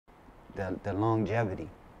the longevity.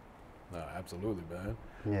 No, absolutely, man.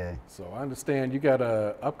 Yeah. So I understand you got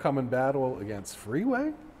a upcoming battle against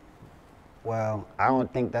Freeway? Well, I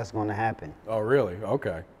don't think that's gonna happen. Oh, really?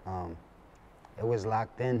 Okay. It was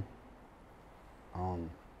locked in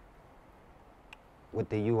with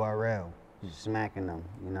the URL, smacking them.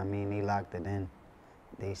 You know what I mean? They locked it in.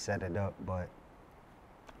 They set it up, but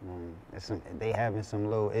they having some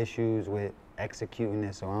little issues with executing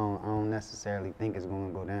it, so I don't necessarily think it's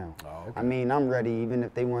gonna go down. Oh, okay. I mean, I'm ready, even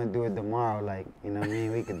if they want to do it tomorrow, like, you know what I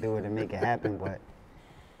mean? We could do it and make it happen, but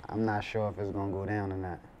I'm not sure if it's gonna go down or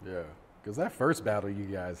not. Yeah, because that first battle you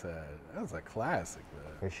guys had, that was a classic,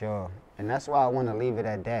 man. For sure. And that's why I want to leave it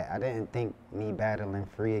at that. I didn't think me battling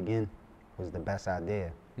Free again was the best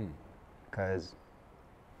idea. Because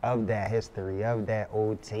of that history, of that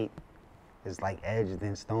old tape, it's like edged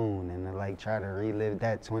in stone. And to like try to relive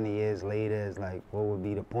that 20 years later is like, what would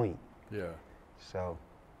be the point? Yeah. So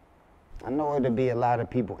I know it'll be a lot of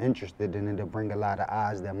people interested in it. It'll bring a lot of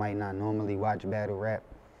eyes that might not normally watch battle rap.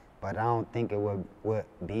 But I don't think it would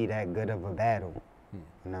be that good of a battle. You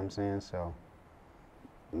know what I'm saying? So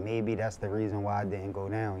maybe that's the reason why it didn't go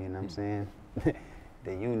down, you know what I'm saying?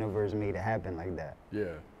 The universe made it happen like that.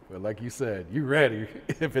 Yeah, but like you said, you ready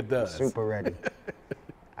if it does. Super ready.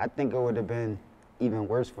 I think it would have been even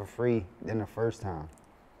worse for Free than the first time.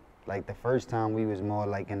 Like the first time we was more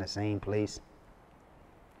like in the same place.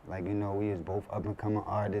 Like, you know, we was both up and coming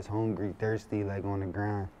artists, hungry, thirsty, like on the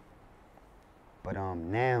grind. But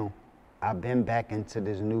now I've been back into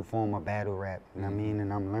this new form of battle rap, you know what I mean?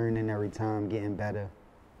 And I'm learning every time, getting better,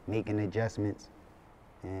 making adjustments.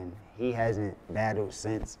 And he hasn't battled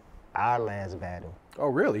since our last battle. Oh,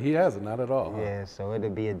 really? He hasn't? Not at all? Huh? Yeah, so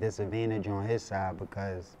it'll be a disadvantage on his side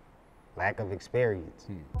because lack of experience.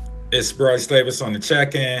 It's Bryce Davis on the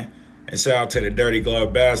check-in. And shout out to the Dirty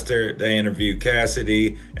Glove Bastard. They interviewed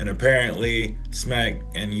Cassidy, and apparently Smack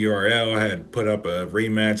and URL had put up a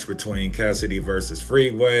rematch between Cassidy versus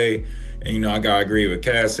Freeway. And, you know, I gotta agree with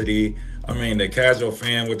Cassidy. I mean, the casual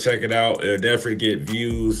fan would check it out. It'll definitely get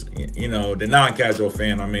views. You know, the non-casual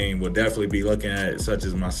fan, I mean, will definitely be looking at it, such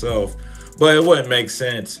as myself. But it wouldn't make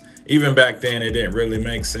sense. Even back then, it didn't really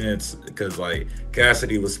make sense because, like,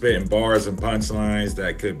 Cassidy was spitting bars and punchlines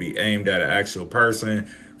that could be aimed at an actual person.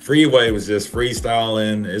 Freeway was just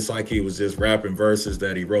freestyling. It's like he was just rapping verses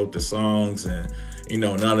that he wrote the songs, and, you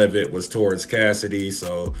know, none of it was towards Cassidy.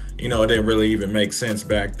 So, you know, it didn't really even make sense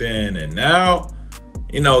back then. And now,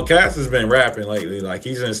 you know, Cass has been rapping lately. Like,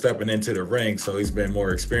 he's been stepping into the ring, so he's been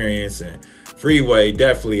more experienced, and Freeway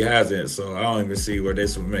definitely hasn't. So I don't even see where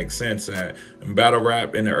this would make sense at. And battle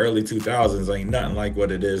rap in the early 2000s ain't nothing like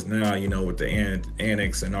what it is now, you know, with the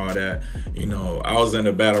annex and all that. You know, I was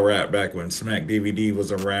into battle rap back when Smack DVD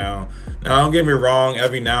was around. Now, don't get me wrong,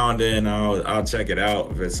 every now and then I'll check it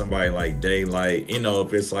out if it's somebody like Daylight, you know,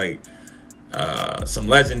 if it's like some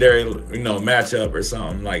legendary, you know, matchup or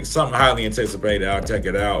something, like something highly anticipated, I'll check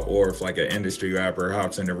it out. Or if like an industry rapper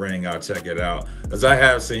hops in the ring, I'll check it out. Because I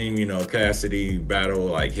have seen, you know, Cassidy battle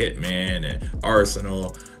like Hitman and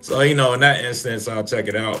Arsenal. So, you know, in that instance, I'll check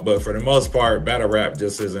it out. But for the most part, battle rap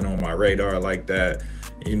just isn't on my radar like that.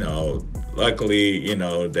 You know, luckily, you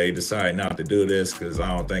know, they decided not to do this because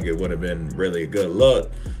I don't think it would have been really a good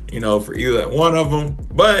look, you know, for either one of them.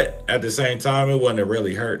 But at the same time, it wouldn't have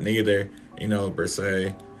really hurt neither, you know, per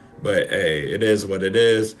se. But hey, it is what it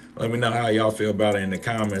is. Let me know how y'all feel about it in the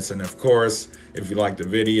comments. And of course, if you like the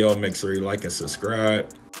video, make sure you like and subscribe.